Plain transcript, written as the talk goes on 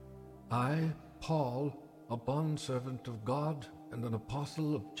I, Paul, a bondservant of God and an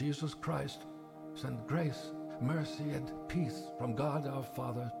apostle of Jesus Christ, send grace, mercy, and peace from God our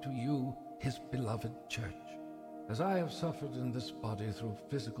Father to you, his beloved church. As I have suffered in this body through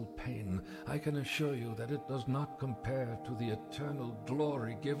physical pain, I can assure you that it does not compare to the eternal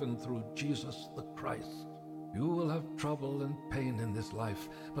glory given through Jesus the Christ. You will have trouble and pain in this life,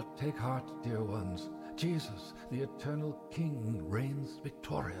 but take heart, dear ones. Jesus, the eternal King, reigns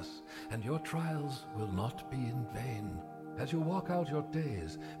victorious, and your trials will not be in vain. As you walk out your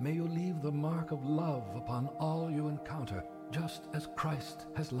days, may you leave the mark of love upon all you encounter, just as Christ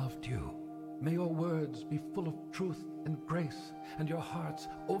has loved you. May your words be full of truth and grace, and your hearts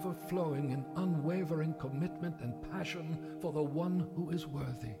overflowing in unwavering commitment and passion for the one who is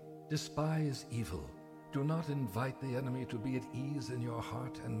worthy. Despise evil. Do not invite the enemy to be at ease in your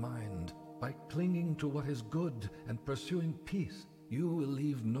heart and mind. By clinging to what is good and pursuing peace, you will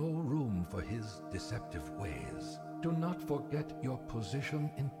leave no room for his deceptive ways. Do not forget your position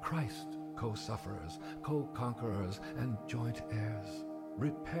in Christ, co-sufferers, co-conquerors, and joint heirs.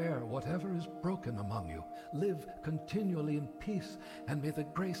 Repair whatever is broken among you. Live continually in peace, and may the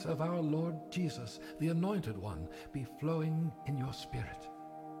grace of our Lord Jesus, the Anointed One, be flowing in your spirit.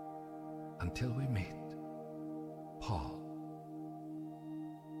 Until we meet, Paul.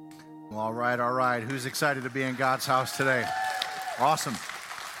 All right. Who's excited to be in God's house today? Awesome.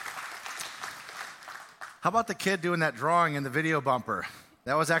 How about the kid doing that drawing in the video bumper?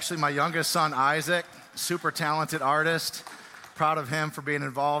 That was actually my youngest son, Isaac, super talented artist. Proud of him for being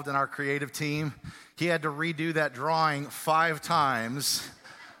involved in our creative team. He had to redo that drawing 5 times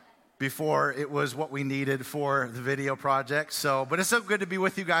before it was what we needed for the video project. But it's so good to be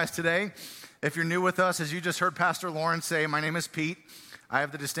with you guys today. If you're new with us, as you just heard Pastor Lauren say, my name is Pete. I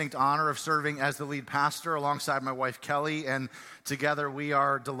have the distinct honor of serving as the lead pastor alongside my wife, Kelly, and together we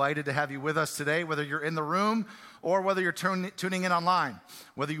are delighted to have you with us today, whether you're in the room or whether you're tuning in online,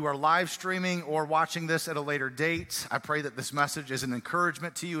 whether you are live streaming or watching this at a later date. I pray that this message is an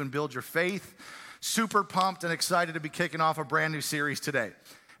encouragement to you and build your faith. Super pumped and excited to be kicking off a brand new series today.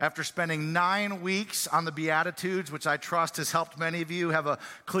 After spending 9 weeks on the Beatitudes, which I trust has helped many of you have a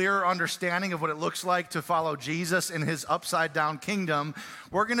clearer understanding of what it looks like to follow Jesus in his upside-down kingdom,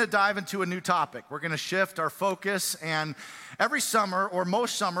 we're going to dive into a new topic. We're going to shift our focus, and every summer, or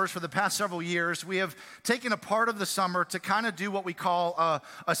most summers for the past several years, we have taken a part of the summer to kind of do what we call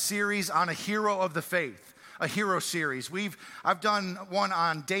a series on a hero of the faith. A hero series. I've done one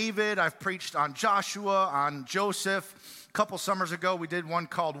on David, I've preached on Joshua, on Joseph. A couple summers ago, we did one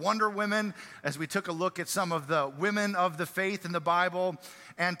called Wonder Women, as we took a look at some of the women of the faith in the Bible.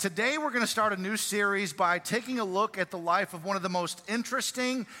 And today we're going to start a new series by taking a look at the life of one of the most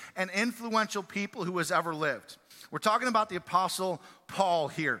interesting and influential people who has ever lived. We're talking about the Apostle Paul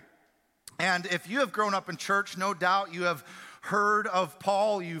here. And if you have grown up in church, no doubt you have heard of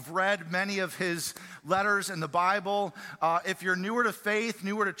Paul. You've read many of his letters in the Bible. If you're newer to faith,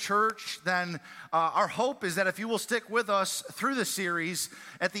 newer to church, then our hope is that if you will stick with us through the series,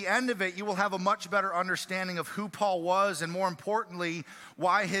 at the end of it, you will have a much better understanding of who Paul was, and more importantly,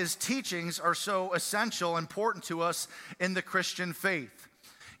 why his teachings are so essential, important to us in the Christian faith.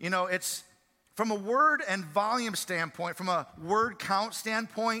 You know, it's from a word and volume standpoint, from a word count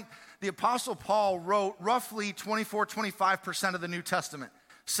standpoint, the Apostle Paul wrote roughly 25% of the New Testament,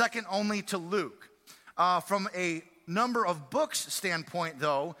 second only to Luke. From a number of books standpoint,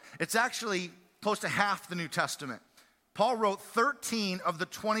 though, it's actually close to half the New Testament. Paul wrote 13 of the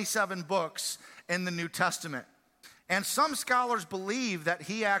 27 books in the New Testament. And some scholars believe that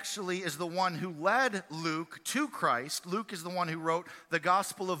he actually is the one who led Luke to Christ. Luke is the one who wrote the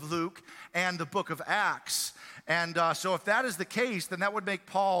Gospel of Luke and the book of Acts. And so if that is the case, then that would make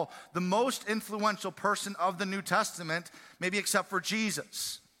Paul the most influential person of the New Testament, maybe except for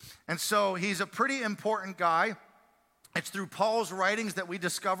Jesus. And so he's a pretty important guy. It's through Paul's writings that we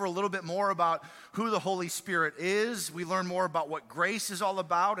discover a little bit more about who the Holy Spirit is. We learn more about what grace is all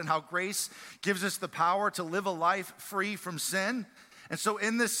about and how grace gives us the power to live a life free from sin. And so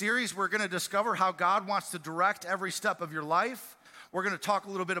in this series, we're going to discover how God wants to direct every step of your life. We're going to talk a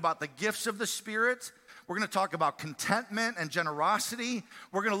little bit about the gifts of the Spirit. We're going to talk about contentment and generosity.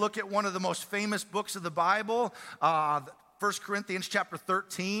 We're going to look at one of the most famous books of the Bible, 1 Corinthians chapter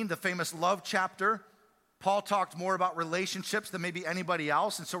 13, the famous love chapter. Paul talked more about relationships than maybe anybody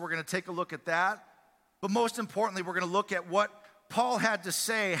else, and so we're going to take a look at that. But most importantly, we're going to look at what Paul had to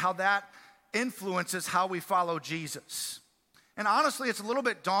say, how that influences how we follow Jesus. And honestly, it's a little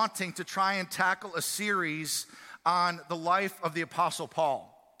bit daunting to try and tackle a series on the life of the Apostle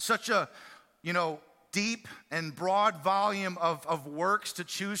Paul. Such a, deep and broad volume of works to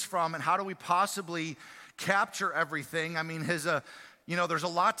choose from, and how do we possibly capture everything? I mean, there's a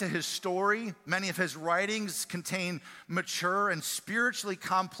lot to his story. Many of his writings contain mature and spiritually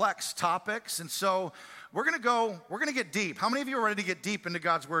complex topics, and so we're gonna get deep. How many of you are ready to get deep into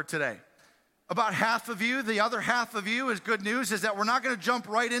God's word today? About half of you. The other half of you, is good news, is that we're not gonna jump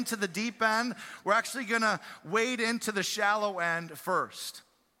right into the deep end. We're actually gonna wade into the shallow end first.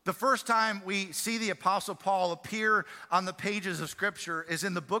 The first time we see the Apostle Paul appear on the pages of Scripture is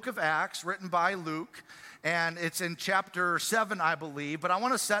in the book of Acts, written by Luke, and it's in chapter 7, I believe, but I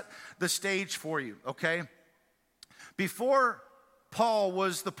want to set the stage for you, okay? Before Paul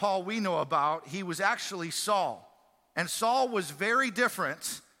was the Paul we know about, he was actually Saul, and Saul was very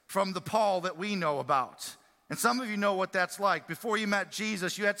different from the Paul that we know about. And some of you know what that's like. Before you met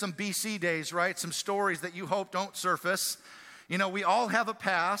Jesus, you had some BC days, right? Some stories that you hope don't surface. You know, we all have a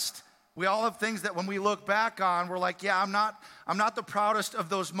past. We all have things that when we look back on, we're like, yeah, I'm not the proudest of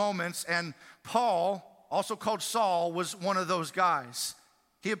those moments. And Paul, also called Saul, was one of those guys.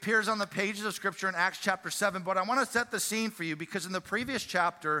 He appears on the pages of Scripture in Acts chapter 7, but I want to set the scene for you because in the previous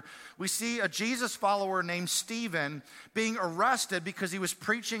chapter, we see a Jesus follower named Stephen being arrested because he was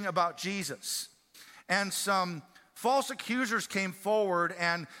preaching about Jesus. And some false accusers came forward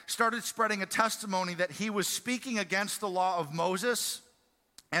and started spreading a testimony that he was speaking against the law of Moses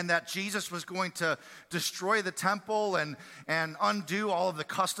and that Jesus was going to destroy the temple and undo all of the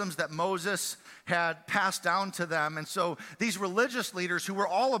customs that Moses had passed down to them. And so these religious leaders who were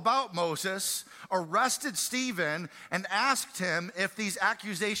all about Moses arrested Stephen and asked him if these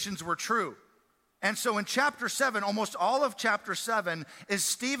accusations were true. And so in chapter 7, almost all of chapter 7 is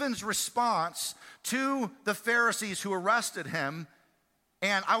Stephen's response to the Pharisees who arrested him.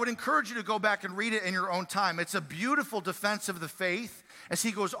 And I would encourage you to go back and read it in your own time. It's a beautiful defense of the faith as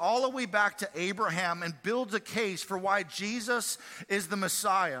he goes all the way back to Abraham and builds a case for why Jesus is the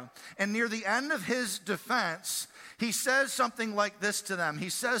Messiah. And near the end of his defense, he says something like this to them. He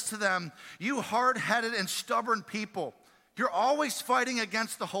says to them, "You hard-headed and stubborn people, you're always fighting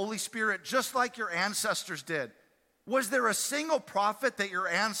against the Holy Spirit just like your ancestors did. Was there a single prophet that your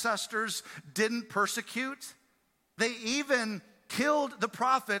ancestors didn't persecute? They even killed the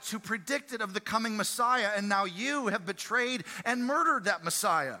prophets who predicted of the coming Messiah, and now you have betrayed and murdered that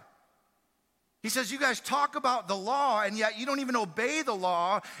Messiah." He says, you guys talk about the law, and yet you don't even obey the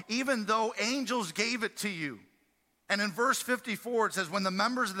law, even though angels gave it to you. And in verse 54, it says, when the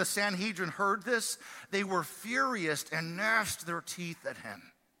members of the Sanhedrin heard this, they were furious and gnashed their teeth at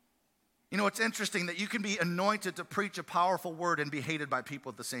him. You know, it's interesting that you can be anointed to preach a powerful word and be hated by people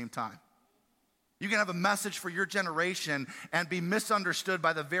at the same time. You can have a message for your generation and be misunderstood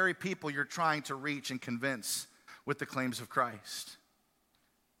by the very people you're trying to reach and convince with the claims of Christ.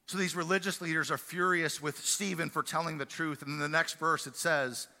 So these religious leaders are furious with Stephen for telling the truth. And in the next verse it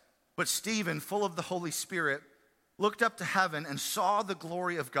says, but Stephen, full of the Holy Spirit, looked up to heaven and saw the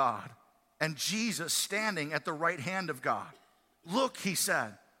glory of God and Jesus standing at the right hand of God. Look, he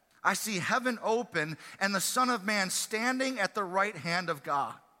said, I see heaven open and the Son of Man standing at the right hand of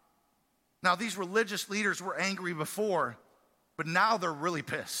God. Now, these religious leaders were angry before, but now they're really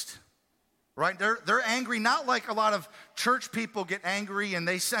pissed, right? They're angry, not like a lot of church people get angry and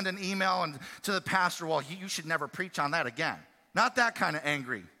they send an email to the pastor, well, you should never preach on that again. Not that kind of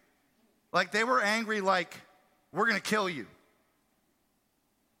angry. Like they were angry like, we're going to kill you.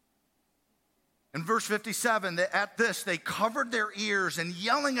 In verse 57, at this, they covered their ears and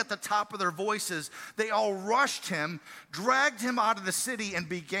yelling at the top of their voices, they all rushed him, dragged him out of the city and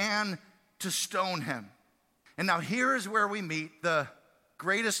began to stone him. And now here is where we meet the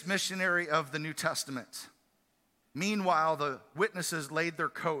greatest missionary of the New Testament. Meanwhile, the witnesses laid their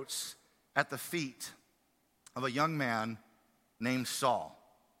coats at the feet of a young man named Saul.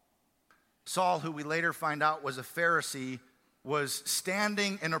 Saul, who we later find out was a Pharisee, was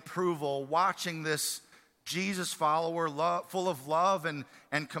standing in approval, watching this Jesus follower, full of love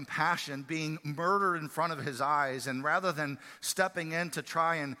and compassion, being murdered in front of his eyes. And rather than stepping in to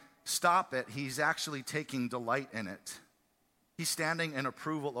try and stop it, he's actually taking delight in it. He's standing in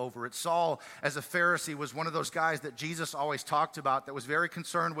approval over it. Saul, as a Pharisee, was one of those guys that Jesus always talked about that was very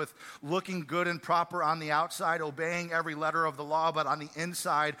concerned with looking good and proper on the outside, obeying every letter of the law, but on the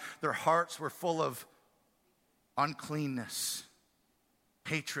inside, their hearts were full of uncleanness,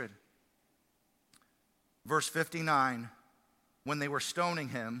 hatred. Verse 59, when they were stoning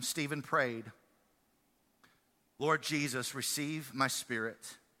him, Stephen prayed, Lord Jesus, receive my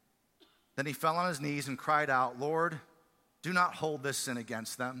spirit. Then he fell on his knees and cried out, Lord, do not hold this sin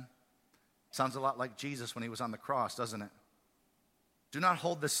against them. Sounds a lot like Jesus when he was on the cross, doesn't it? Do not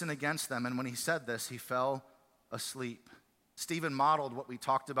hold this sin against them. And when he said this, he fell asleep. Stephen modeled what we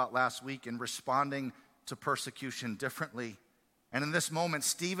talked about last week in responding to persecution differently. And in this moment,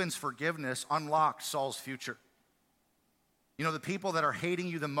 Stephen's forgiveness unlocked Saul's future. You know, the people that are hating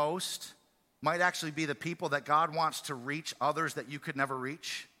you the most might actually be the people that God wants to reach others that you could never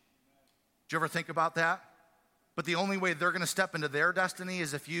reach. Did you ever think about that? But the only way they're going to step into their destiny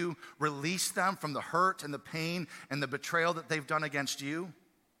is if you release them from the hurt and the pain and the betrayal that they've done against you.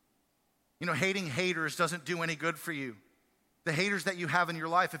 You know, hating haters doesn't do any good for you. The haters that you have in your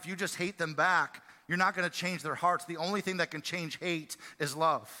life, if you just hate them back, you're not going to change their hearts. The only thing that can change hate is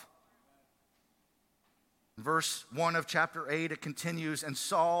love. In verse 1 of chapter 8, it continues, and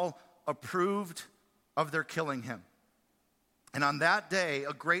Saul approved of their killing him. And on that day,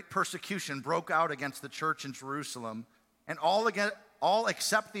 a great persecution broke out against the church in Jerusalem, and all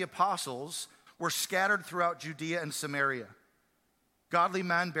except the apostles were scattered throughout Judea and Samaria. Godly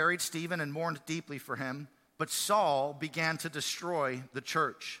men buried Stephen and mourned deeply for him, but Saul began to destroy the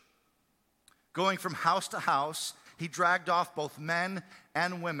church. Going from house to house, he dragged off both men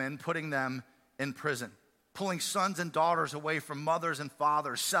and women, putting them in prison, pulling sons and daughters away from mothers and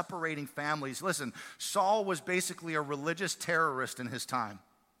fathers, separating families. Listen, Saul was basically a religious terrorist in his time.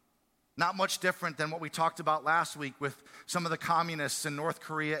 Not much different than what we talked about last week with some of the communists in North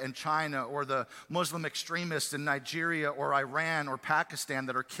Korea and China, or the Muslim extremists in Nigeria or Iran or Pakistan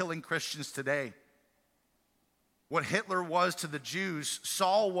that are killing Christians today. What Hitler was to the Jews,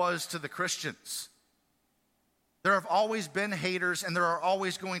 Saul was to the Christians. There have always been haters, and there are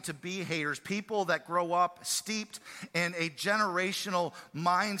always going to be haters. People that grow up steeped in a generational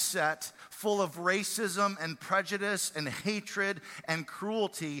mindset full of racism and prejudice and hatred and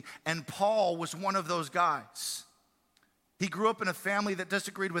cruelty, and Paul was one of those guys. He grew up in a family that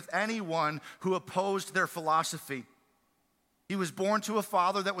disagreed with anyone who opposed their philosophy. He was born to a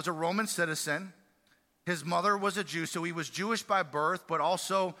father that was a Roman citizen. His mother was a Jew, so he was Jewish by birth, but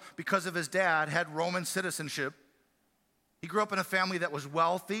also because of his dad, had Roman citizenship. He grew up in a family that was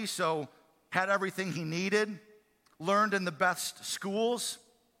wealthy, so had everything he needed, learned in the best schools.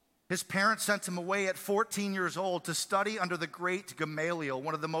 His parents sent him away at 14 years old to study under the great Gamaliel,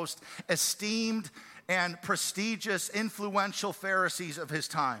 one of the most esteemed and prestigious, influential Pharisees of his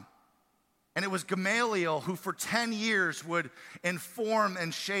time. And it was Gamaliel who for 10 years would inform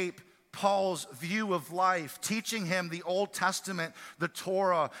and shape Paul's view of life, teaching him the Old Testament, the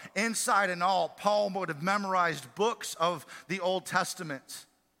Torah, inside and out. Paul would have memorized books of the Old Testament,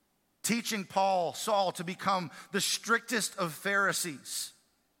 teaching Saul, to become the strictest of Pharisees.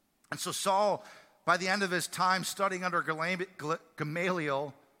 And so Saul, by the end of his time studying under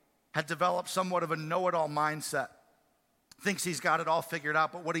Gamaliel, had developed somewhat of a know-it-all mindset. Thinks he's got it all figured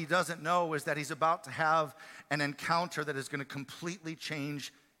out, but what he doesn't know is that he's about to have an encounter that is going to completely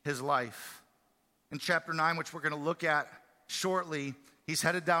change his life. In chapter 9, which we're going to look at shortly, he's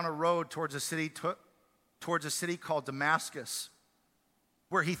headed down a road towards a city called Damascus,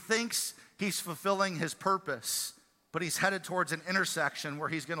 where he thinks he's fulfilling his purpose, but he's headed towards an intersection where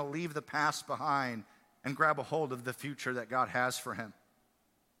he's going to leave the past behind and grab a hold of the future that God has for him.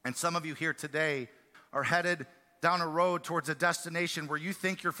 And some of you here today are headed down a road towards a destination where you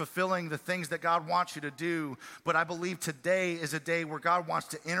think you're fulfilling the things that God wants you to do, but I believe today is a day where God wants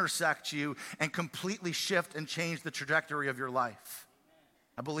to intersect you and completely shift and change the trajectory of your life.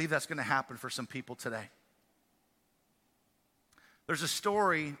 I believe that's going to happen for some people today. There's a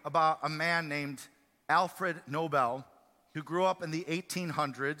story about a man named Alfred Nobel who grew up in the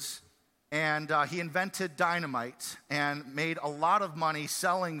 1800s, and he invented dynamite and made a lot of money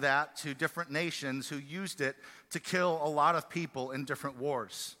selling that to different nations who used it to kill a lot of people in different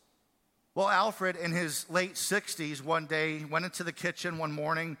wars. Well, Alfred, in his late 60s, one day went into the kitchen one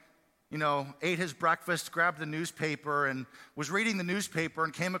morning, ate his breakfast, grabbed the newspaper, and was reading the newspaper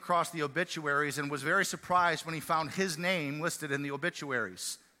and came across the obituaries and was very surprised when he found his name listed in the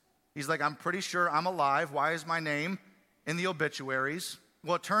obituaries. He's like, I'm pretty sure I'm alive. Why is my name in the obituaries?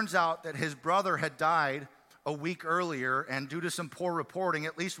 Well, it turns out that his brother had died a week earlier, and due to some poor reporting,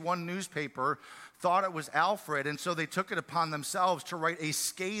 at least one newspaper thought it was Alfred, and so they took it upon themselves to write a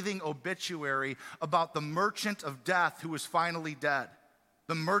scathing obituary about the merchant of death who was finally dead.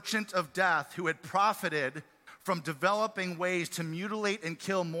 The merchant of death who had profited from developing ways to mutilate and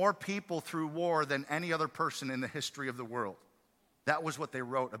kill more people through war than any other person in the history of the world. That was what they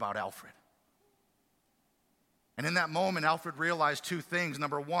wrote about Alfred. And in that moment, Alfred realized two things.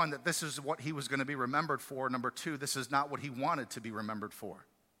 Number one, that this is what he was going to be remembered for. Number two, this is not what he wanted to be remembered for.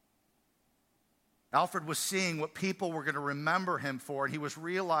 Alfred was seeing what people were going to remember him for, and he was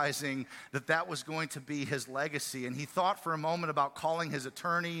realizing that that was going to be his legacy. And he thought for a moment about calling his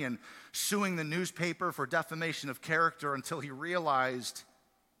attorney and suing the newspaper for defamation of character until he realized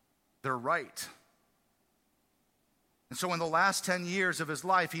they're right. And so in the last 10 years of his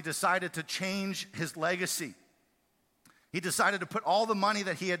life, he decided to change his legacy. He decided to put all the money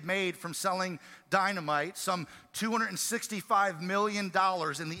that he had made from selling dynamite, some $265 million in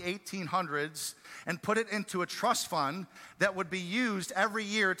the 1800s, and put it into a trust fund that would be used every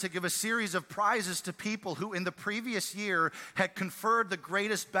year to give a series of prizes to people who in the previous year had conferred the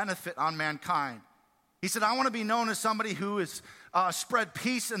greatest benefit on mankind. He said, I want to be known as somebody who has spread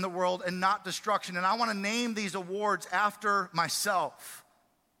peace in the world and not destruction, and I want to name these awards after myself.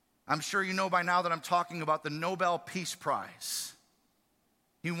 I'm sure you know by now that I'm talking about the Nobel Peace Prize.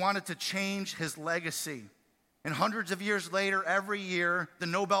 He wanted to change his legacy. And hundreds of years later, every year, the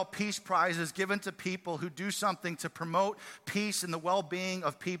Nobel Peace Prize is given to people who do something to promote peace and the well-being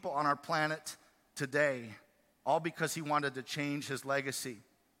of people on our planet today, all because he wanted to change his legacy.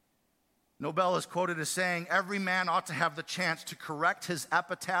 Nobel is quoted as saying, every man ought to have the chance to correct his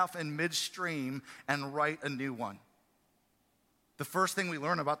epitaph in midstream and write a new one. The first thing we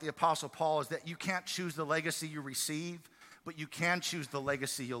learn about the Apostle Paul is that you can't choose the legacy you receive, but you can choose the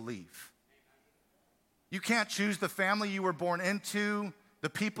legacy you'll leave. You can't choose the family you were born into,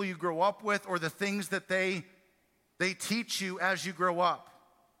 the people you grow up with, or the things that they teach you as you grow up.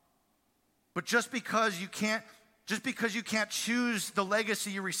 But just because you can't choose the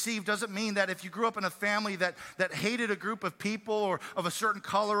legacy you receive doesn't mean that if you grew up in a family that hated a group of people or of a certain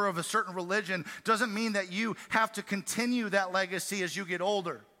color or of a certain religion, doesn't mean that you have to continue that legacy as you get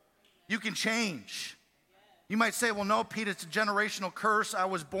older. You can change. You might say, well, no, Pete, it's a generational curse. I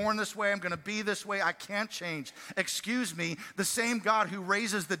was born this way. I'm going to be this way. I can't change. Excuse me. The same God who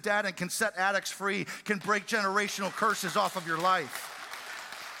raises the dead and can set addicts free can break generational curses off of your life.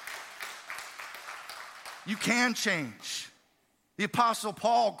 You can change. The Apostle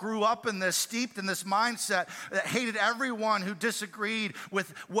Paul grew up in this, steeped in this mindset that hated everyone who disagreed with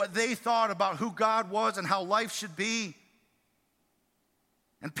what they thought about who God was and how life should be.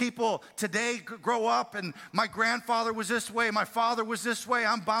 And people today grow up and my grandfather was this way, my father was this way,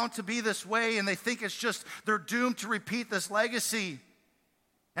 I'm bound to be this way, and they think it's just, they're doomed to repeat this legacy.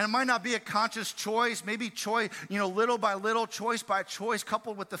 And it might not be a conscious choice, maybe choice, little by little, choice by choice,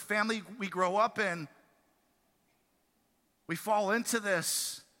 coupled with the family we grow up in. We fall into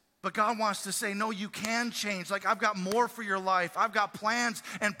this, but God wants to say, no, you can change. Like, I've got more for your life. I've got plans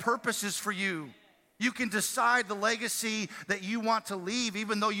and purposes for you. You can decide the legacy that you want to leave,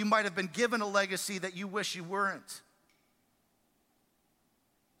 even though you might have been given a legacy that you wish you weren't.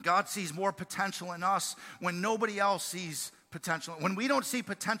 God sees more potential in us when nobody else sees potential. When we don't see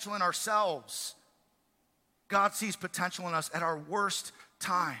potential in ourselves, God sees potential in us at our worst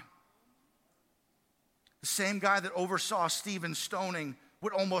time. The same guy that oversaw Stephen's stoning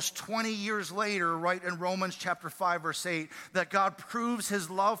would almost 20 years later write in Romans chapter 5, verse 8, that God proves his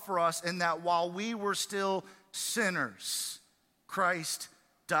love for us in that while we were still sinners, Christ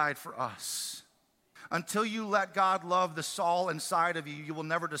died for us. Until you let God love the Saul inside of you, you will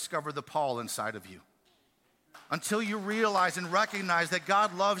never discover the Paul inside of you. Until you realize and recognize that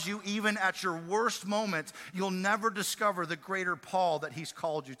God loves you even at your worst moment, you'll never discover the greater Paul that he's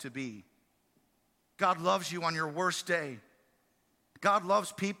called you to be. God loves you on your worst day. God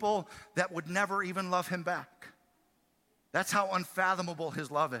loves people that would never even love him back. That's how unfathomable his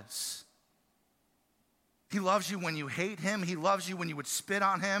love is. He loves you when you hate him. He loves you when you would spit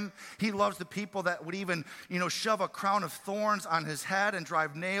on him. He loves the people that would even, shove a crown of thorns on his head and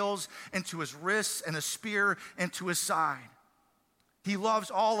drive nails into his wrists and a spear into his side. He loves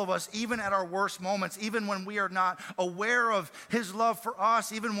all of us, even at our worst moments, even when we are not aware of his love for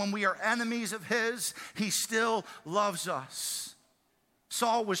us, even when we are enemies of his, he still loves us.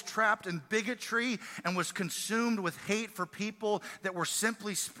 Saul was trapped in bigotry and was consumed with hate for people that were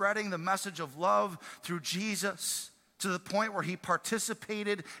simply spreading the message of love through Jesus to the point where he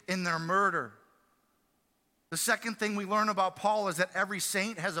participated in their murder. The second thing we learn about Paul is that every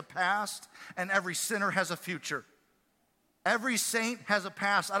saint has a past and every sinner has a future. Every saint has a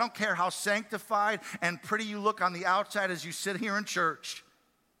past. I don't care how sanctified and pretty you look on the outside as you sit here in church.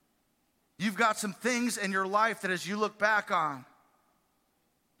 You've got some things in your life that as you look back on,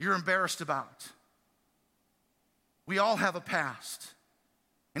 you're embarrassed about. We all have a past.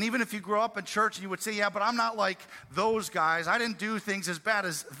 And even if you grow up in church and you would say, yeah, but I'm not like those guys. I didn't do things as bad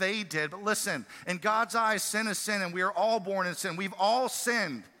as they did. But listen, in God's eyes, sin is sin, and we are all born in sin. We've all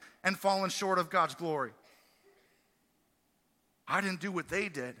sinned and fallen short of God's glory. I didn't do what they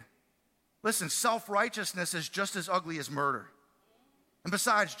did. Listen, self-righteousness is just as ugly as murder. And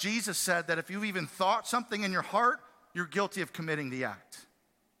besides, Jesus said that if you've even thought something in your heart, you're guilty of committing the act.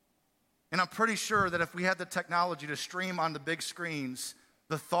 And I'm pretty sure that if we had the technology to stream on the big screens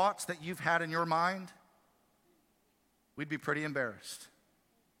the thoughts that you've had in your mind, we'd be pretty embarrassed.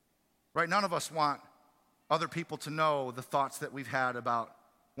 Right? None of us want other people to know the thoughts that we've had about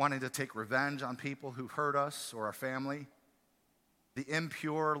wanting to take revenge on people who hurt us or our family, the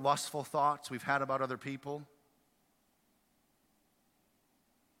impure, lustful thoughts we've had about other people.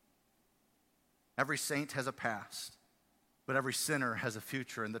 Every saint has a past, but every sinner has a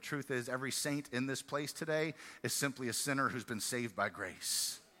future. And the truth is, every saint in this place today is simply a sinner who's been saved by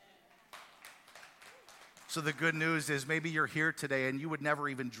grace. So the good news is maybe you're here today and you would never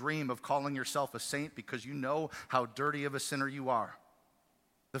even dream of calling yourself a saint because you know how dirty of a sinner you are.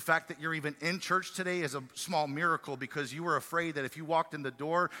 The fact that you're even in church today is a small miracle because you were afraid that if you walked in the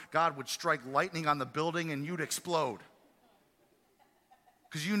door, God would strike lightning on the building and you'd explode.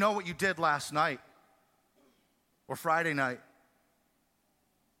 Because you know what you did last night or Friday night.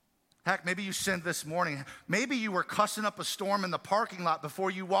 Heck, maybe you sinned this morning. Maybe you were cussing up a storm in the parking lot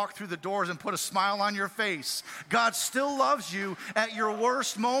before you walked through the doors and put a smile on your face. God still loves you at your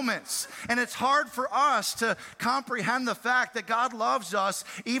worst moments. And it's hard for us to comprehend the fact that God loves us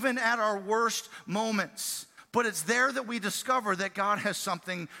even at our worst moments. But it's there that we discover that God has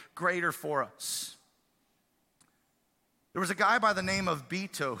something greater for us. There was a guy by the name of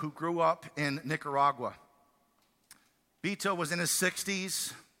Beto who grew up in Nicaragua. Beto was in his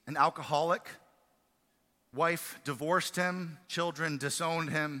 60s. An alcoholic. Wife divorced him. Children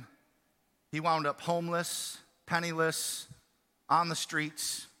disowned him. He wound up homeless, penniless, on the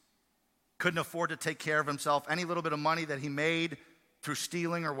streets. Couldn't afford to take care of himself. Any little bit of money that he made through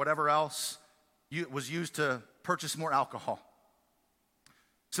stealing or whatever else was used to purchase more alcohol.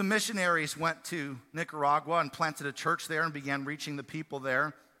 Some missionaries went to Nicaragua and planted a church there and began reaching the people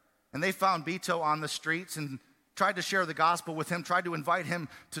there. And they found Beto on the streets and tried to share the gospel with him, tried to invite him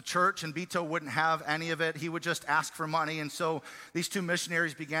to church, and Beto wouldn't have any of it. He would just ask for money. And so these two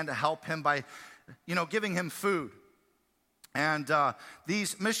missionaries began to help him by, giving him food. And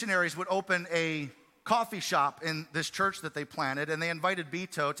these missionaries would open a coffee shop in this church that they planted, and they invited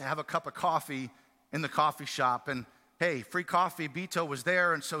Beto to have a cup of coffee in the coffee shop. And hey, free coffee, Beto was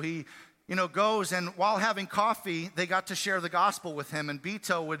there, and so he goes, and while having coffee, they got to share the gospel with him. And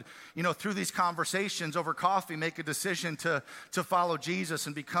Beto would, through these conversations over coffee, make a decision to follow Jesus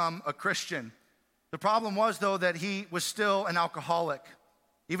and become a Christian. The problem was, though, that he was still an alcoholic.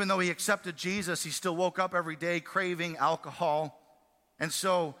 Even though he accepted Jesus, he still woke up every day craving alcohol. And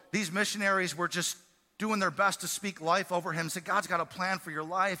so these missionaries were just doing their best to speak life over him, said, God's got a plan for your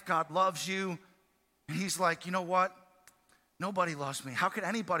life. God loves you. And he's like, you know what? Nobody loves me. How could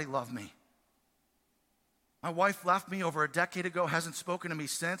anybody love me? My wife left me over a decade ago, hasn't spoken to me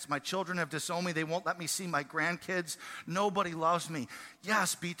since. My children have disowned me. They won't let me see my grandkids. Nobody loves me.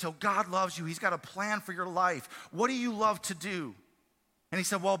 Yes, Beto, God loves you. He's got a plan for your life. What do you love to do? And he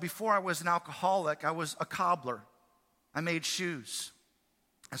said, well, before I was an alcoholic, I was a cobbler. I made shoes.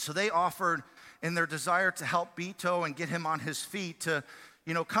 And so they offered, in their desire to help Beto and get him on his feet, to,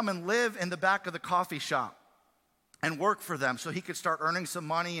 come and live in the back of the coffee shop and work for them so he could start earning some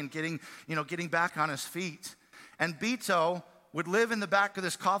money and getting back on his feet. And Beto would live in the back of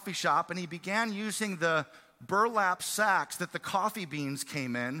this coffee shop, and he began using the burlap sacks that the coffee beans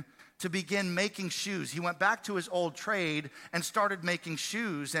came in to begin making shoes. He went back to his old trade and started making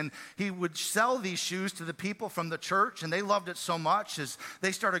shoes, and he would sell these shoes to the people from the church, and they loved it so much as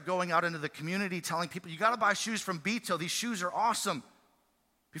they started going out into the community telling people, you got to buy shoes from Beto. These shoes are awesome.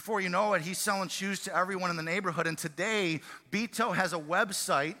 Before you know it, he's selling shoes to everyone in the neighborhood. And today, Beto has a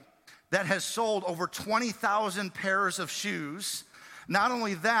website that has sold over 20,000 pairs of shoes. Not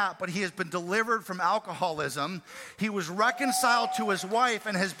only that, but he has been delivered from alcoholism. He was reconciled to his wife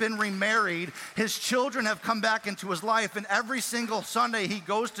and has been remarried. His children have come back into his life. And every single Sunday, he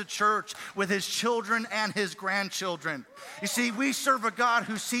goes to church with his children and his grandchildren. You see, we serve a God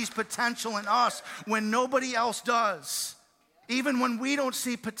who sees potential in us when nobody else does. Even when we don't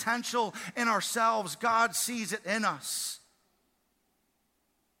see potential in ourselves, God sees it in us.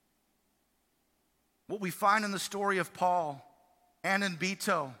 What we find in the story of Paul and in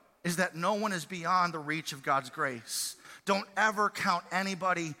Beto is that no one is beyond the reach of God's grace. Don't ever count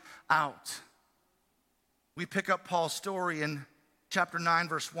anybody out. We pick up Paul's story in chapter 9,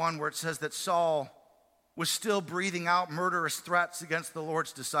 verse 1, where it says that Saul was still breathing out murderous threats against the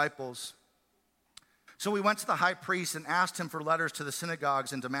Lord's disciples. So we went to the high priest and asked him for letters to the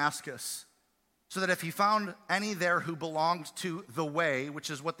synagogues in Damascus, so that if he found any there who belonged to the way, which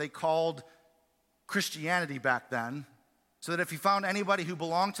is what they called Christianity back then, so that if he found anybody who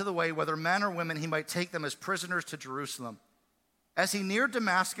belonged to the way, whether men or women, he might take them as prisoners to Jerusalem. As he neared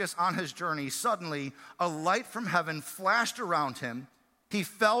Damascus on his journey, suddenly a light from heaven flashed around him. He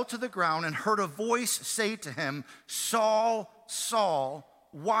fell to the ground and heard a voice say to him, "Saul, Saul,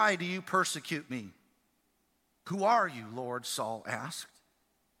 why do you persecute me?" "Who are you, Lord?" Saul asked.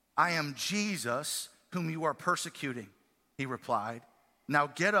 "I am Jesus, whom you are persecuting," he replied. "Now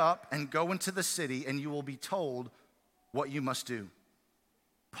get up and go into the city, and you will be told what you must do."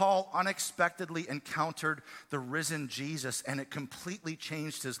 Paul unexpectedly encountered the risen Jesus, and it completely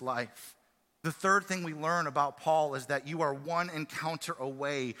changed his life. The third thing we learn about Paul is that you are one encounter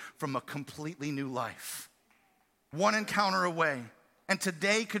away from a completely new life. One encounter away. And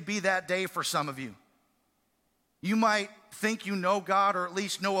today could be that day for some of you. You might think you know God, or at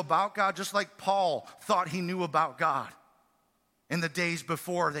least know about God, just like Paul thought he knew about God in the days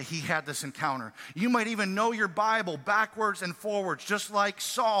before that he had this encounter. You might even know your Bible backwards and forwards, just like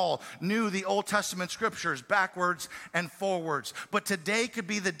Saul knew the Old Testament scriptures backwards and forwards. But today could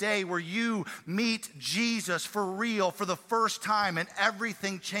be the day where you meet Jesus for real for the first time and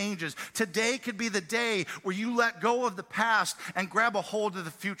everything changes. Today could be the day where you let go of the past and grab a hold of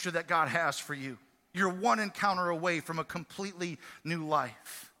the future that God has for you. You're one encounter away from a completely new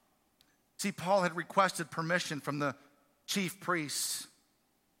life. See, Paul had requested permission from the chief priests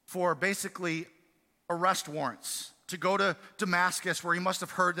for basically arrest warrants to go to Damascus, where he must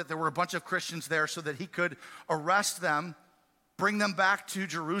have heard that there were a bunch of Christians there, so that he could arrest them, bring them back to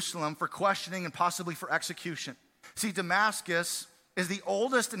Jerusalem for questioning and possibly for execution. See, Damascus is the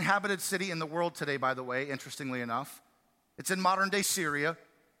oldest inhabited city in the world today, by the way, interestingly enough. It's in modern-day Syria,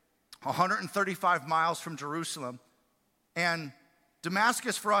 135 miles from Jerusalem. And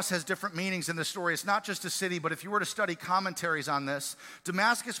Damascus for us has different meanings in this story. It's not just a city, but if you were to study commentaries on this,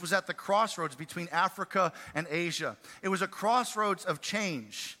 Damascus was at the crossroads between Africa and Asia. It was a crossroads of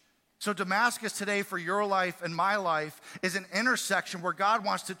change. So Damascus today for your life and my life is an intersection where God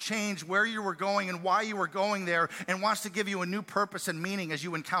wants to change where you were going and why you were going there, and wants to give you a new purpose and meaning as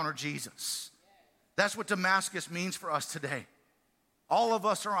you encounter Jesus. That's what Damascus means for us today. All of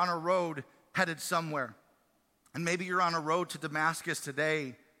us are on a road headed somewhere. And maybe you're on a road to Damascus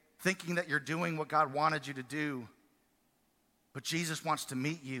today thinking that you're doing what God wanted you to do. But Jesus wants to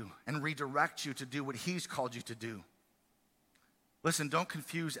meet you and redirect you to do what he's called you to do. Listen, don't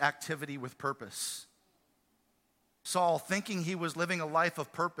confuse activity with purpose. Saul, thinking he was living a life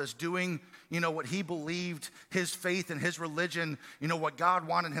of purpose, doing, what he believed, his faith and his religion, what God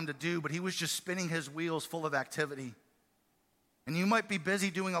wanted him to do, but he was just spinning his wheels full of activity. And you might be busy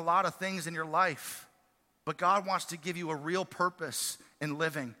doing a lot of things in your life, but God wants to give you a real purpose in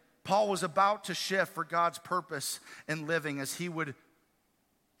living. Paul was about to shift for God's purpose in living as he would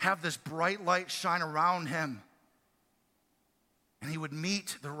have this bright light shine around him, and he would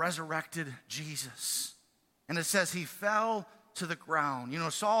meet the resurrected Jesus. And it says he fell to the ground.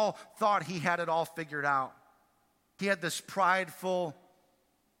 Saul thought he had it all figured out. He had this prideful,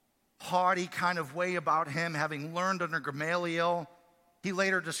 haughty kind of way about him, having learned under Gamaliel. He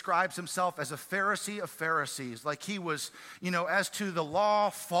later describes himself as a Pharisee of Pharisees, like he was, as to the law,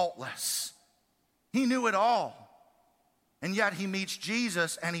 faultless. He knew it all. And yet he meets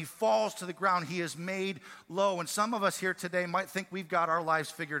Jesus and he falls to the ground. He is made low. And some of us here today might think we've got our lives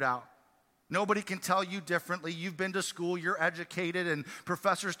figured out. Nobody can tell you differently. You've been to school, you're educated, and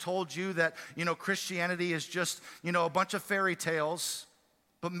professors told you that, Christianity is just, a bunch of fairy tales.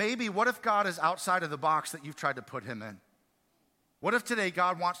 But maybe, what if God is outside of the box that you've tried to put him in? What if today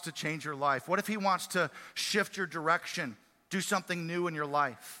God wants to change your life? What if he wants to shift your direction, do something new in your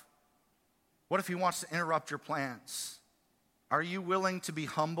life? What if he wants to interrupt your plans? Are you willing to be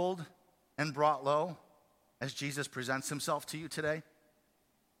humbled and brought low as Jesus presents himself to you today?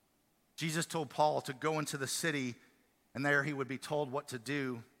 Jesus told Paul to go into the city, and there he would be told what to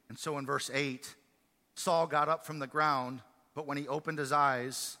do. And so in verse 8, Saul got up from the ground, but when he opened his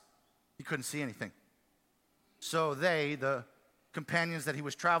eyes, he couldn't see anything. So they, the companions that he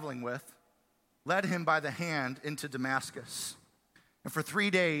was traveling with, led him by the hand into Damascus. And for 3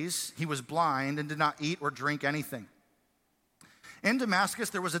 days he was blind and did not eat or drink anything. In Damascus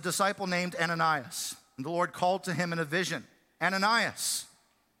there was a disciple named Ananias, and the Lord called to him in a vision, "Ananias."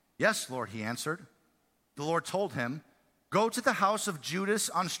 "Yes, Lord," he answered. The Lord told him, "Go to the house of Judas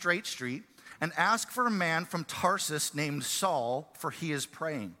on Straight Street and ask for a man from Tarsus named Saul, for he is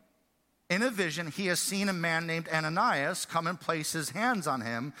praying. In a vision, he has seen a man named Ananias come and place his hands on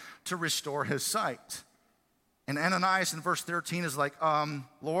him to restore his sight." And Ananias in verse 13 is like,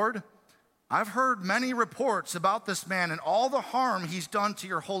 Lord, I've heard many reports about this man and all the harm he's done to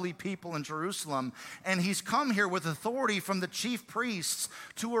your holy people in Jerusalem, and he's come here with authority from the chief priests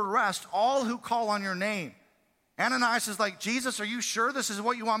to arrest all who call on your name. Ananias is like, Jesus, are you sure this is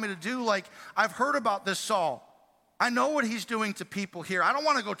what you want me to do? Like, I've heard about this Saul. I know what he's doing to people here. I don't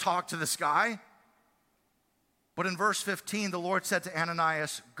want to go talk to this guy. But in verse 15, the Lord said to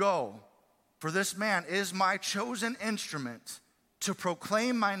Ananias, go, for this man is my chosen instrument to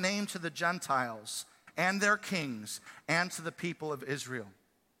proclaim my name to the Gentiles and their kings and to the people of Israel.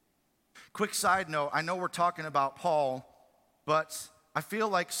 Quick side note, I know we're talking about Paul, but I feel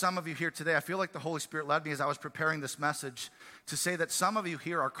like some of you here today, I feel like the Holy Spirit led me as I was preparing this message to say that some of you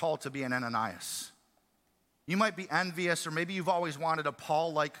here are called to be an Ananias. You might be envious, or maybe you've always wanted a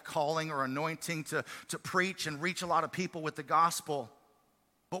Paul-like calling or anointing to preach and reach a lot of people with the gospel.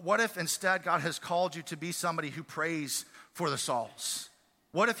 But what if instead God has called you to be somebody who prays for the Sauls?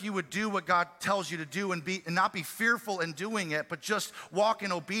 What if you would do what God tells you to do and not be fearful in doing it, but just walk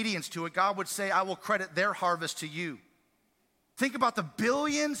in obedience to it? God would say, I will credit their harvest to you. Think about the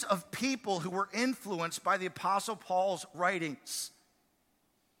billions of people who were influenced by the Apostle Paul's writings.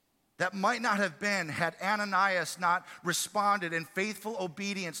 That might not have been had Ananias not responded in faithful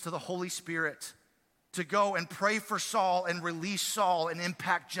obedience to the Holy Spirit to go and pray for Saul and release Saul and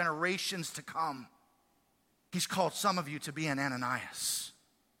impact generations to come. He's called some of you to be an Ananias,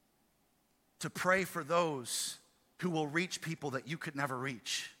 to pray for those who will reach people that you could never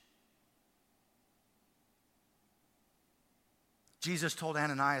reach. Jesus told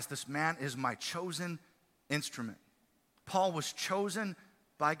Ananias, this man is my chosen instrument. Paul was chosen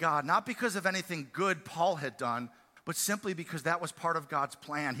by God, not because of anything good Paul had done, but simply because that was part of God's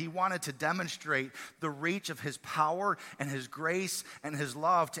plan. He wanted to demonstrate the reach of his power and his grace and his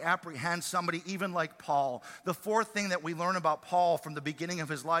love to apprehend somebody even like Paul. The fourth thing that we learn about Paul from the beginning of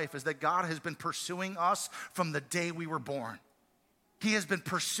his life is that God has been pursuing us from the day we were born. He has been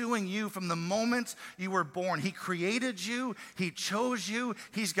pursuing you from the moment you were born. He created you. He chose you.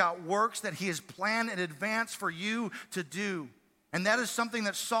 He's got works that he has planned in advance for you to do. And that is something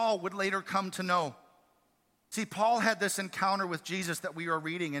that Saul would later come to know. See, Paul had this encounter with Jesus that we are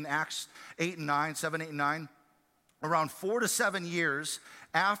reading in Acts 7, 8, and 9, around 4 to 7 years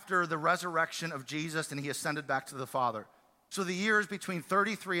after the resurrection of Jesus and he ascended back to the Father. So the years between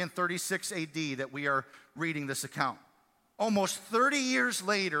 33 and 36 AD that we are reading this account. Almost 30 years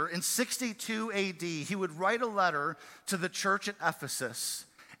later, in 62 AD, he would write a letter to the church at Ephesus.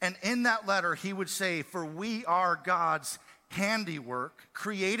 And in that letter, he would say, for we are God's handiwork,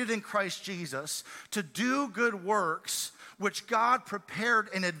 created in Christ Jesus, to do good works, which God prepared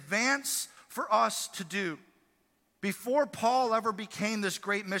in advance for us to do. Before Paul ever became this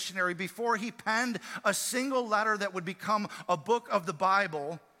great missionary, before he penned a single letter that would become a book of the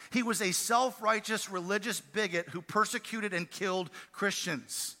Bible, he was a self-righteous religious bigot who persecuted and killed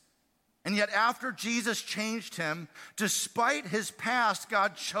Christians. And yet after Jesus changed him, despite his past,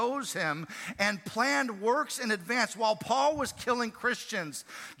 God chose him and planned works in advance. While Paul was killing Christians,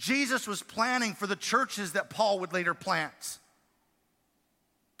 Jesus was planning for the churches that Paul would later plant.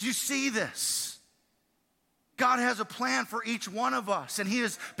 Do you see this? God has a plan for each one of us, and he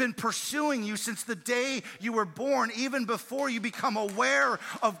has been pursuing you since the day you were born, even before you become aware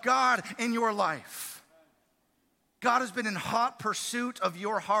of God in your life. God has been in hot pursuit of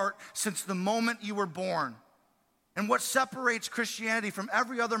your heart since the moment you were born. And what separates Christianity from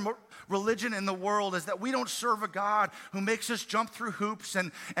every other religion in the world is that we don't serve a God who makes us jump through hoops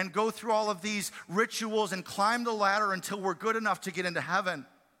and go through all of these rituals and climb the ladder until we're good enough to get into heaven.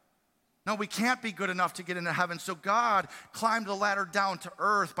 No, we can't be good enough to get into heaven. So God climbed the ladder down to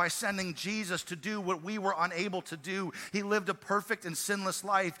earth by sending Jesus to do what we were unable to do. He lived a perfect and sinless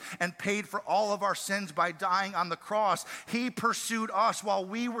life and paid for all of our sins by dying on the cross. He pursued us while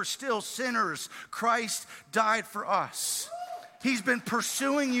we were still sinners. Christ died for us. He's been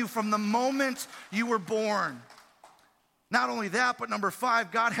pursuing you from the moment you were born. Not only that, but number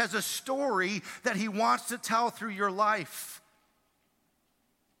 5, God has a story that he wants to tell through your life.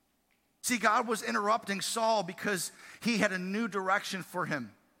 See, God was interrupting Saul because he had a new direction for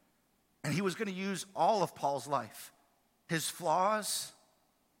him. And he was going to use all of Paul's life. His flaws,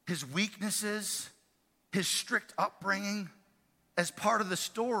 his weaknesses, his strict upbringing as part of the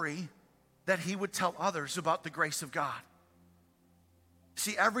story that he would tell others about the grace of God.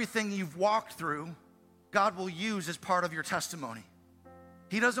 See, everything you've walked through, God will use as part of your testimony.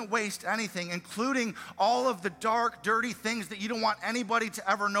 He doesn't waste anything, including all of the dark, dirty things that you don't want anybody to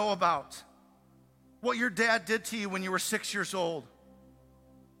ever know about. What your dad did to you when you were 6 years old.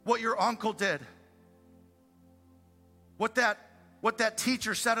 What your uncle did. What that what that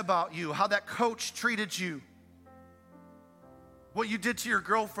teacher said about you, how that coach treated you, what you did to your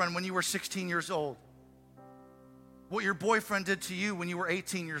girlfriend when you were 16 years old, what your boyfriend did to you when you were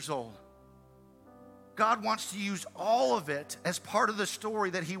 18 years old. God wants to use all of it as part of the story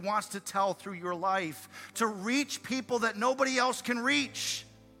that he wants to tell through your life to reach people that nobody else can reach.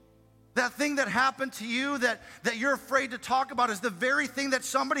 That thing that happened to you that you're afraid to talk about is the very thing that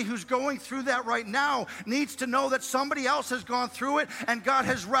somebody who's going through that right now needs to know, that somebody else has gone through it and God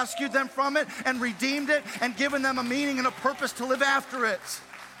has rescued them from it and redeemed it and given them a meaning and a purpose to live after it.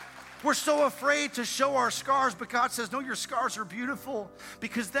 We're so afraid to show our scars, but God says, no, your scars are beautiful,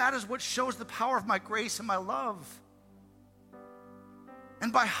 because that is what shows the power of my grace and my love.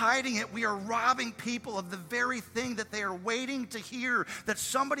 And by hiding it, we are robbing people of the very thing that they are waiting to hear, that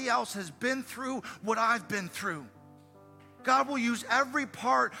somebody else has been through what I've been through. God will use every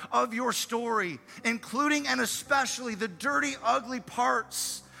part of your story, including and especially the dirty, ugly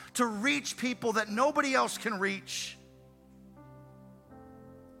parts, to reach people that nobody else can reach.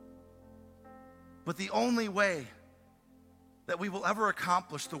 But the only way that we will ever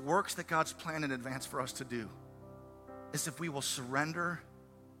accomplish the works that God's planned in advance for us to do is if we will surrender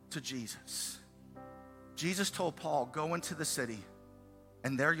to Jesus. Jesus told Paul, go into the city,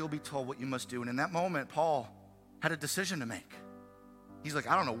 and there you'll be told what you must do. And in that moment, Paul had a decision to make. He's like,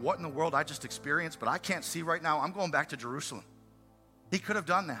 I don't know what in the world I just experienced, but I can't see right now. I'm going back to Jerusalem. He could have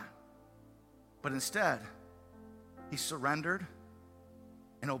done that. But instead, he surrendered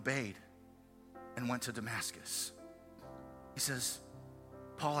and obeyed and went to Damascus. He says,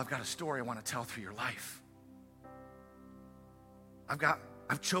 Paul, I've got a story I want to tell through your life.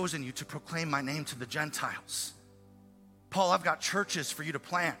 I've chosen you to proclaim my name to the Gentiles. Paul, I've got churches for you to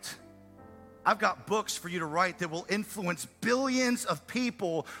plant. I've got books for you to write that will influence billions of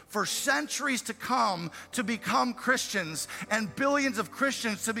people for centuries to come to become Christians, and billions of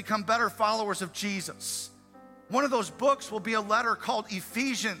Christians to become better followers of Jesus. One of those books will be a letter called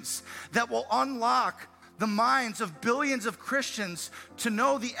Ephesians that will unlock the minds of billions of Christians to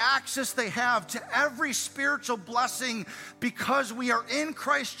know the access they have to every spiritual blessing because we are in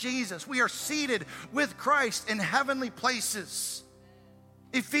Christ Jesus. We are seated with Christ in heavenly places.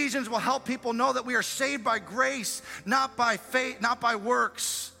 Ephesians will help people know that we are saved by grace, not by faith, not by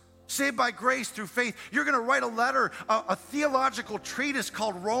works. Saved by grace through faith. You're going to write a letter, a theological treatise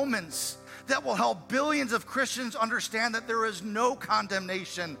called Romans, that will help billions of Christians understand that there is no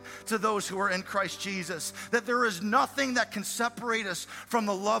condemnation to those who are in Christ Jesus, that there is nothing that can separate us from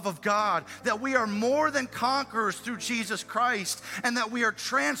the love of God, that we are more than conquerors through Jesus Christ, and that we are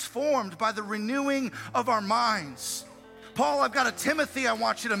transformed by the renewing of our minds. Paul, I've got a Timothy I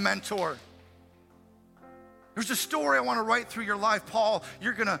want you to mentor. There's a story I want to write through your life. Paul,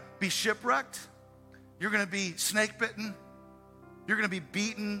 you're going to be shipwrecked. You're going to be snake bitten. You're going to be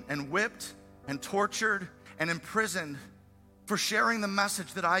beaten and whipped and tortured and imprisoned for sharing the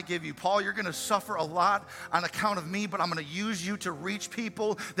message that I give you. Paul, you're going to suffer a lot on account of me, but I'm going to use you to reach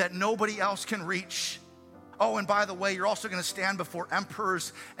people that nobody else can reach. Oh, and by the way, you're also going to stand before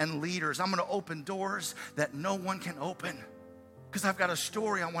emperors and leaders. I'm going to open doors that no one can open, because I've got a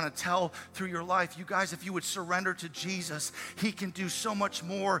story I want to tell through your life. You guys, if you would surrender to Jesus, he can do so much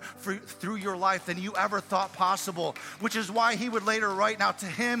more through your life than you ever thought possible, which is why he would later write, now to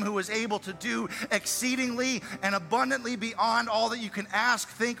him who is able to do exceedingly and abundantly beyond all that you can ask,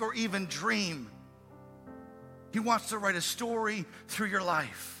 think, or even dream. He wants to write a story through your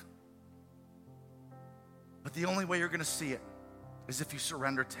life. But the only way you're going to see it is if you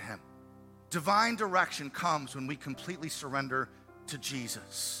surrender to him. Divine direction comes when we completely surrender to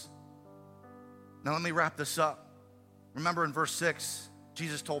Jesus. Now let me wrap this up. Remember in verse 6,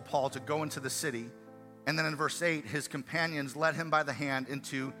 Jesus told Paul to go into the city. And then in verse 8, his companions led him by the hand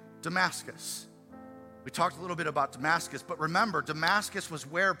into Damascus. We talked a little bit about Damascus, but remember, Damascus was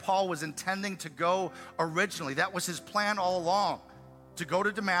where Paul was intending to go originally. That was his plan all along, to go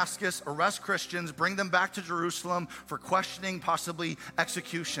to Damascus, arrest Christians, bring them back to Jerusalem for questioning, possibly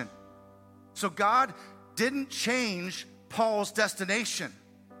execution. So God didn't change Paul's destination.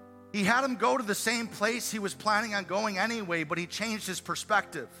 He had him go to the same place he was planning on going anyway, but he changed his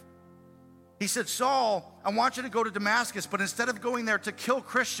perspective. He said, Saul, I want you to go to Damascus, but instead of going there to kill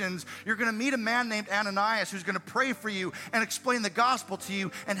Christians, you're going to meet a man named Ananias who's going to pray for you and explain the gospel to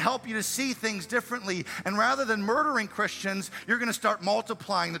you and help you to see things differently. And rather than murdering Christians, you're going to start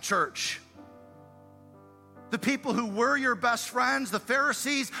multiplying the church. The people who were your best friends, the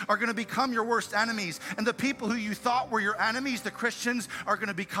Pharisees, are going to become your worst enemies. And the people who you thought were your enemies, the Christians, are going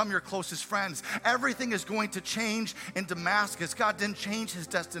to become your closest friends. Everything is going to change in Damascus. God didn't change his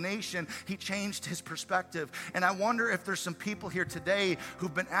destination. He changed his perspective. And I wonder if there's some people here today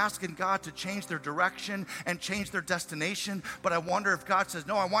who've been asking God to change their direction and change their destination. But I wonder if God says,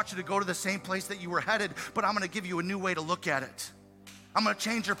 no, I want you to go to the same place that you were headed, but I'm going to give you a new way to look at it. I'm going to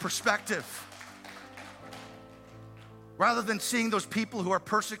change your perspective. Rather than seeing those people who are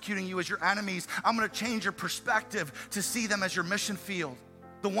persecuting you as your enemies, I'm going to change your perspective to see them as your mission field,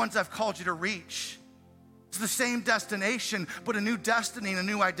 the ones I've called you to reach. It's the same destination, but a new destiny and a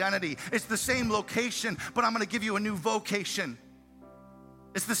new identity. It's the same location, but I'm going to give you a new vocation.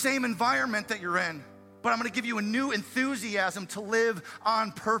 It's the same environment that you're in, but I'm going to give you a new enthusiasm to live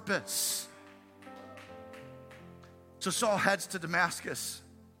on purpose. So Saul heads to Damascus,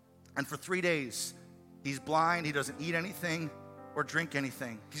 and for 3 days, he's blind. He doesn't eat anything or drink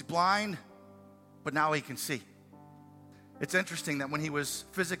anything. He's blind, but now he can see. It's interesting that when he was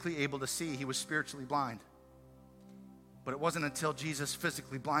physically able to see, he was spiritually blind. But it wasn't until Jesus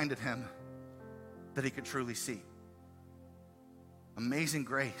physically blinded him that he could truly see. Amazing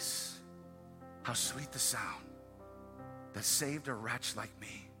grace. How sweet the sound that saved a wretch like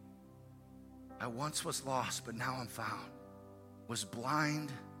me. I once was lost, but now I'm found. Was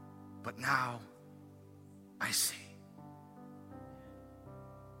blind, but now I see.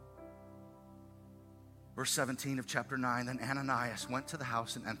 Verse 17 of chapter 9, then Ananias went to the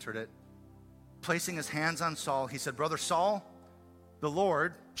house and entered it. Placing his hands on Saul, he said, Brother Saul, the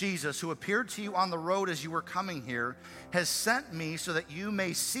Lord, Jesus, who appeared to you on the road as you were coming here, has sent me so that you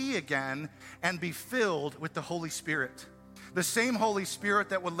may see again and be filled with the Holy Spirit. The same Holy Spirit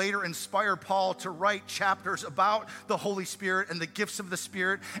that would later inspire Paul to write chapters about the Holy Spirit and the gifts of the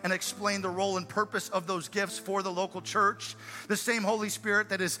Spirit and explain the role and purpose of those gifts for the local church. The same Holy Spirit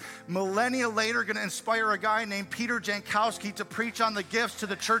that is millennia later going to inspire a guy named Peter Jankowski to preach on the gifts to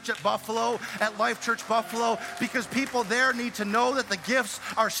the church at Buffalo, at Life Church Buffalo, because people there need to know that the gifts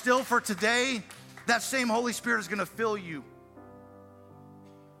are still for today. That same Holy Spirit is going to fill you.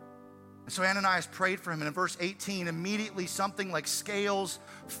 So Ananias prayed for him, and in verse 18, immediately something like scales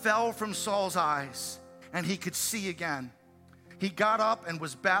fell from Saul's eyes, and he could see again. He got up and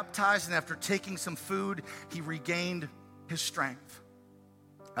was baptized, and after taking some food, he regained his strength.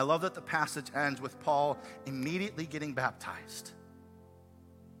 I love that the passage ends with Paul immediately getting baptized.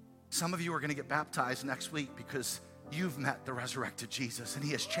 Some of you are going to get baptized next week because you've met the resurrected Jesus, and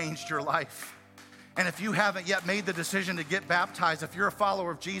he has changed your life. And if you haven't yet made the decision to get baptized, if you're a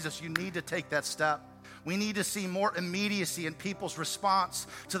follower of Jesus, you need to take that step. We need to see more immediacy in people's response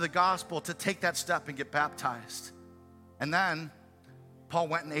to the gospel to take that step and get baptized. And then Paul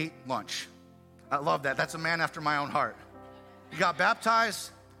went and ate lunch. I love that. That's a man after my own heart. You got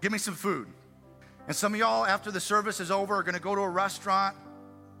baptized? Give me some food. And some of y'all, after the service is over, are going to go to a restaurant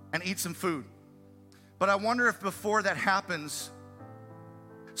and eat some food. But I wonder if before that happens,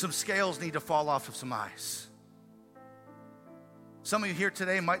 some scales need to fall off of some eyes. Some of you here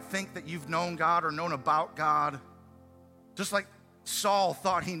today might think that you've known God or known about God, just like Saul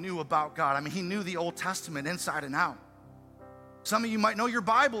thought he knew about God. I mean, he knew the Old Testament inside and out. Some of you might know your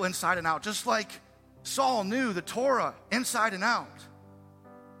Bible inside and out, just like Saul knew the Torah inside and out.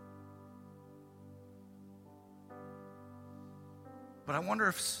 But I wonder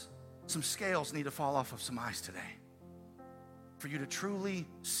if some scales need to fall off of some eyes today for you to truly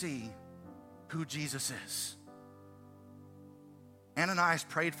see who Jesus is. Ananias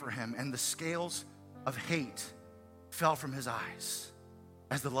prayed for him, and the scales of hate fell from his eyes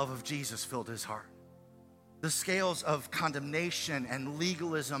as the love of Jesus filled his heart. The scales of condemnation and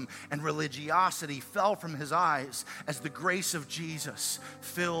legalism and religiosity fell from his eyes as the grace of Jesus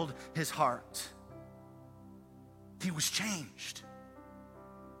filled his heart. He was changed.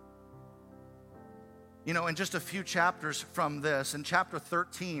 You know, in just a few chapters from this, in chapter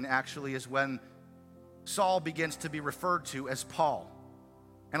 13 actually is when Saul begins to be referred to as Paul.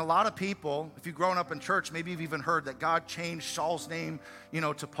 And a lot of people, if you've grown up in church, maybe you've even heard that God changed Saul's name,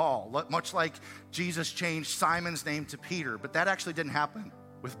 to Paul, much like Jesus changed Simon's name to Peter. But that actually didn't happen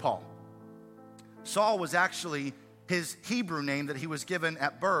with Paul. Saul was actually his Hebrew name that he was given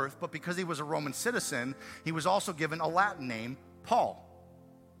at birth, but because he was a Roman citizen, he was also given a Latin name, Paul.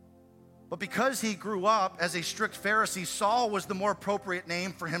 But because he grew up as a strict Pharisee, Saul was the more appropriate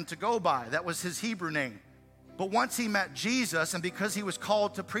name for him to go by. That was his Hebrew name. But once he met Jesus, and because he was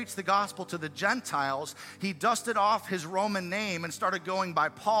called to preach the gospel to the Gentiles, he dusted off his Roman name and started going by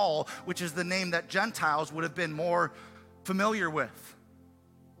Paul, which is the name that Gentiles would have been more familiar with.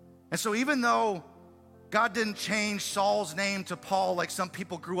 And so even though God didn't change Saul's name to Paul like some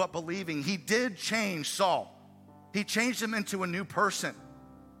people grew up believing. He did change Saul. He changed him into a new person.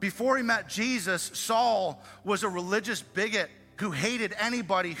 Before he met Jesus, Saul was a religious bigot who hated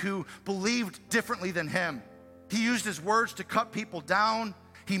anybody who believed differently than him. He used his words to cut people down.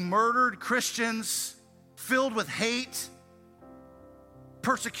 He murdered Christians, filled with hate,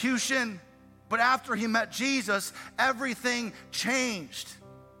 persecution. But after he met Jesus, everything changed.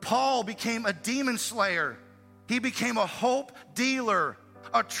 Paul became a demon slayer. He became a hope dealer,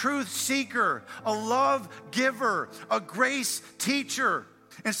 a truth seeker, a love giver, a grace teacher.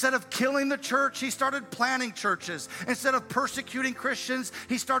 Instead of killing the church, he started planting churches. Instead of persecuting Christians,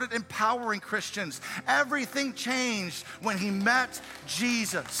 he started empowering Christians. Everything changed when he met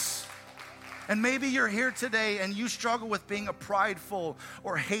Jesus. And maybe you're here today and you struggle with being a prideful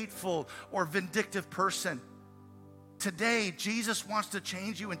or hateful or vindictive person. Today, Jesus wants to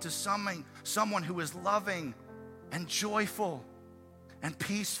change you into someone who is loving and joyful and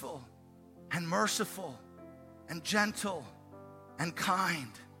peaceful and merciful and gentle and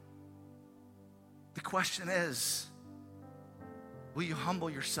kind. The question is, will you humble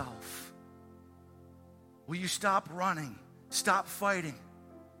yourself? Will you stop running, stop fighting,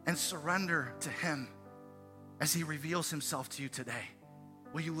 and surrender to him as he reveals himself to you today?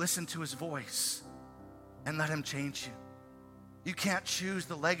 Will you listen to his voice and let him change you? You can't choose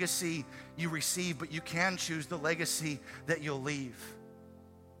the legacy you receive, but you can choose the legacy that you'll leave.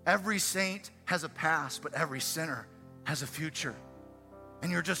 Every saint has a past, but every sinner has a future.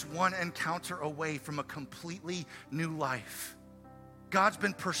 And you're just one encounter away from a completely new life. God's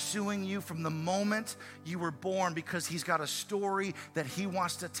been pursuing you from the moment you were born because he's got a story that he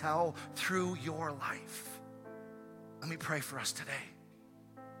wants to tell through your life. Let me pray for us today.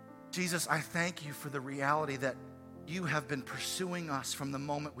 Jesus, I thank you for the reality that you have been pursuing us from the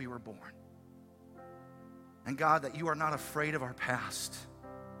moment we were born. And God, that you are not afraid of our past.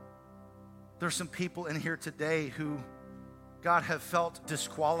 There's some people in here today who, God, have felt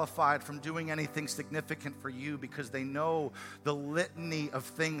disqualified from doing anything significant for you because they know the litany of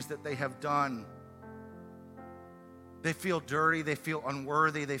things that they have done. They feel dirty, they feel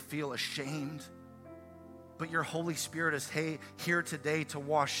unworthy, they feel ashamed. But your Holy Spirit is here today to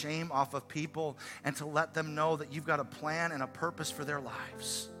wash shame off of people and to let them know that you've got a plan and a purpose for their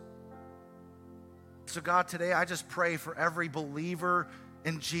lives. So God, today I just pray for every believer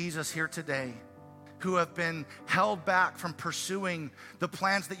in Jesus here today who have been held back from pursuing the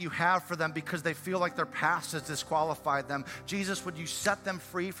plans that you have for them because they feel like their past has disqualified them. Jesus, would you set them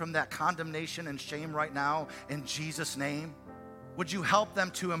free from that condemnation and shame right now in Jesus' name? Would you help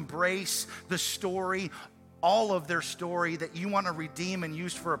them to embrace the story, all of their story that you want to redeem and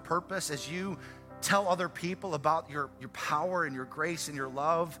use for a purpose as you tell other people about your power and your grace and your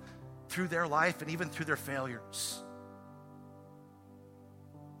love through their life and even through their failures.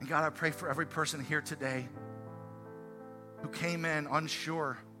 And God, I pray for every person here today who came in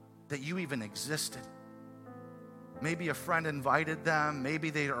unsure that you even existed. Maybe a friend invited them. Maybe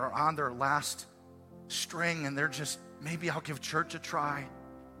they are on their last string and they're just, maybe I'll give church a try.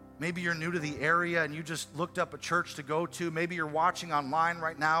 Maybe you're new to the area and you just looked up a church to go to. Maybe you're watching online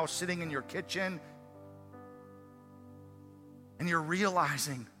right now, sitting in your kitchen, and you're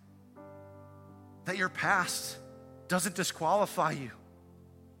realizing that your past doesn't disqualify you.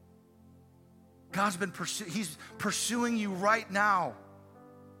 God's been he's pursuing you right now.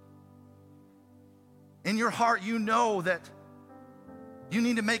 In your heart, you know that you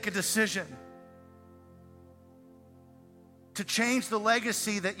need to make a decision to change the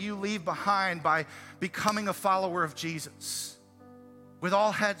legacy that you leave behind by becoming a follower of Jesus. With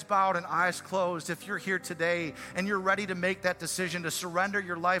all heads bowed and eyes closed, if you're here today and you're ready to make that decision to surrender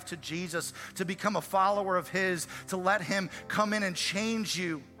your life to Jesus, to become a follower of his, to let him come in and change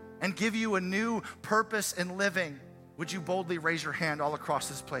you and give you a new purpose in living, would you boldly raise your hand all across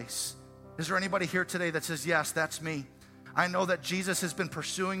this place? Is there anybody here today that says, yes, that's me? I know that Jesus has been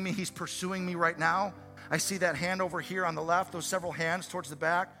pursuing me. He's pursuing me right now. I see that hand over here on the left, those several hands towards the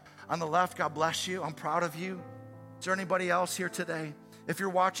back. On the left, God bless you. I'm proud of you. Is there anybody else here today? If you're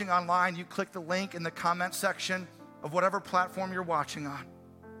watching online, you click the link in the comment section of whatever platform you're watching on.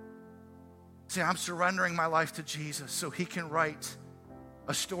 Say, I'm surrendering my life to Jesus so he can write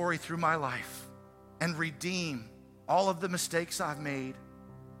a story through my life and redeem all of the mistakes I've made,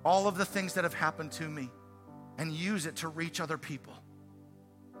 all of the things that have happened to me, and use it to reach other people.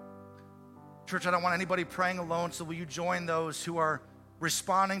 Church, I don't want anybody praying alone, so will you join those who are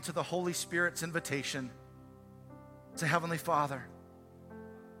responding to the Holy Spirit's invitation? Say, Heavenly Father,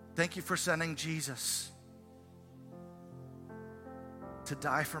 thank you for sending Jesus to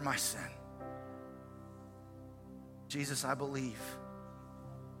die for my sin. Jesus, I believe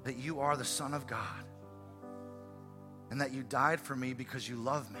that you are the Son of God and that you died for me because you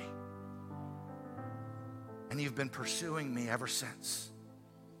love me. And you've been pursuing me ever since.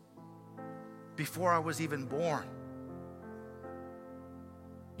 Before I was even born,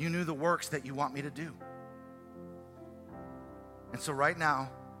 you knew the works that you want me to do. And so right now,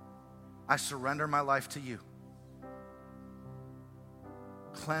 I surrender my life to you.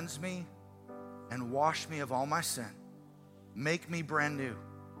 Cleanse me and wash me of all my sin. Make me brand new.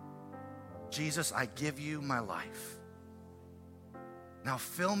 Jesus, I give you my life. Now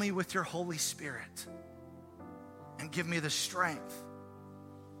fill me with your Holy Spirit and give me the strength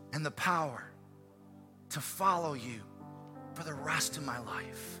and the power to follow you for the rest of my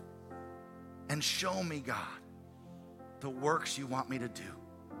life. And show me, God, the works you want me to do.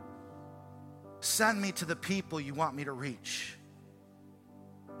 Send me to the people you want me to reach.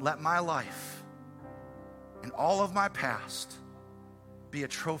 Let my life and all of my past be a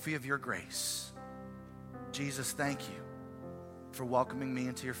trophy of your grace. Jesus, thank you for welcoming me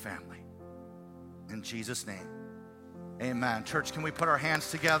into your family. In Jesus' name, amen. Church, can we put our hands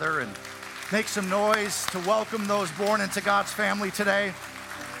together and make some noise to welcome those born into God's family today?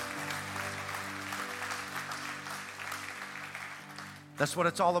 That's what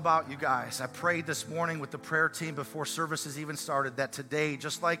it's all about, you guys. I prayed this morning with the prayer team before services even started that today,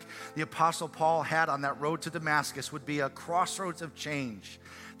 just like the Apostle Paul had on that road to Damascus, would be a crossroads of change.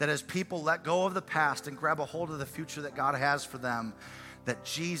 That as people let go of the past and grab a hold of the future that God has for them, that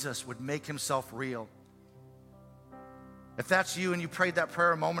Jesus would make himself real. If that's you and you prayed that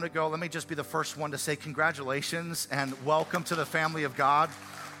prayer a moment ago, let me just be the first one to say congratulations and welcome to the family of God.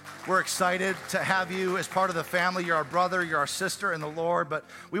 We're excited to have you as part of the family. You're our brother, you're our sister in the Lord, but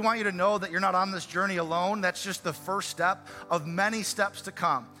we want you to know that you're not on this journey alone. That's just the first step of many steps to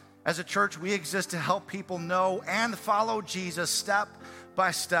come. As a church, we exist to help people know and follow Jesus step by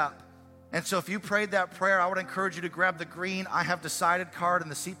step. And so if you prayed that prayer, I would encourage you to grab the green "I have decided" card in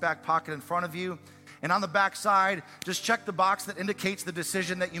the seat back pocket in front of you. And on the back side, just check the box that indicates the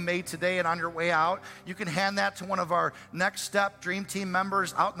decision that you made today, and on your way out, you can hand that to one of our Next Step Dream Team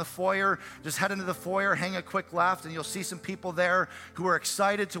members out in the foyer. Just head into the foyer, hang a quick left, and you'll see some people there who are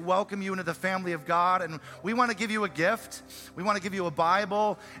excited to welcome you into the family of God. And we want to give you a gift. We want to give you a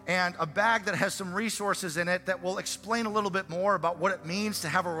Bible and a bag that has some resources in it that will explain a little bit more about what it means to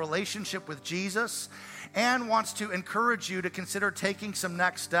have a relationship with Jesus, and wants to encourage you to consider taking some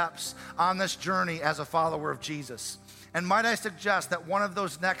next steps on this journey as a follower of Jesus. And might I suggest that one of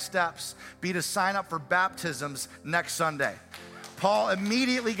those next steps be to sign up for baptisms next Sunday. Paul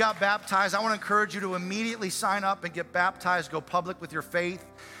immediately got baptized. I want to encourage you to immediately sign up and get baptized, go public with your faith.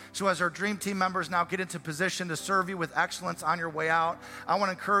 So as our Dream Team members now get into position to serve you with excellence on your way out, I want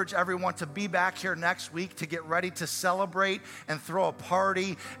to encourage everyone to be back here next week to get ready to celebrate and throw a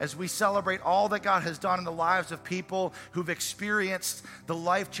party as we celebrate all that God has done in the lives of people who've experienced the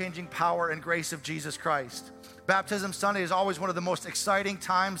life-changing power and grace of Jesus Christ. Baptism Sunday is always one of the most exciting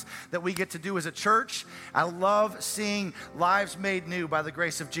times that we get to do as a church. I love seeing lives made new by the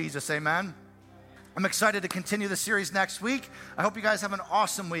grace of Jesus. Amen. I'm excited to continue the series next week. I hope you guys have an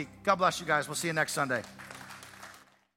awesome week. God bless you guys. We'll see you next Sunday.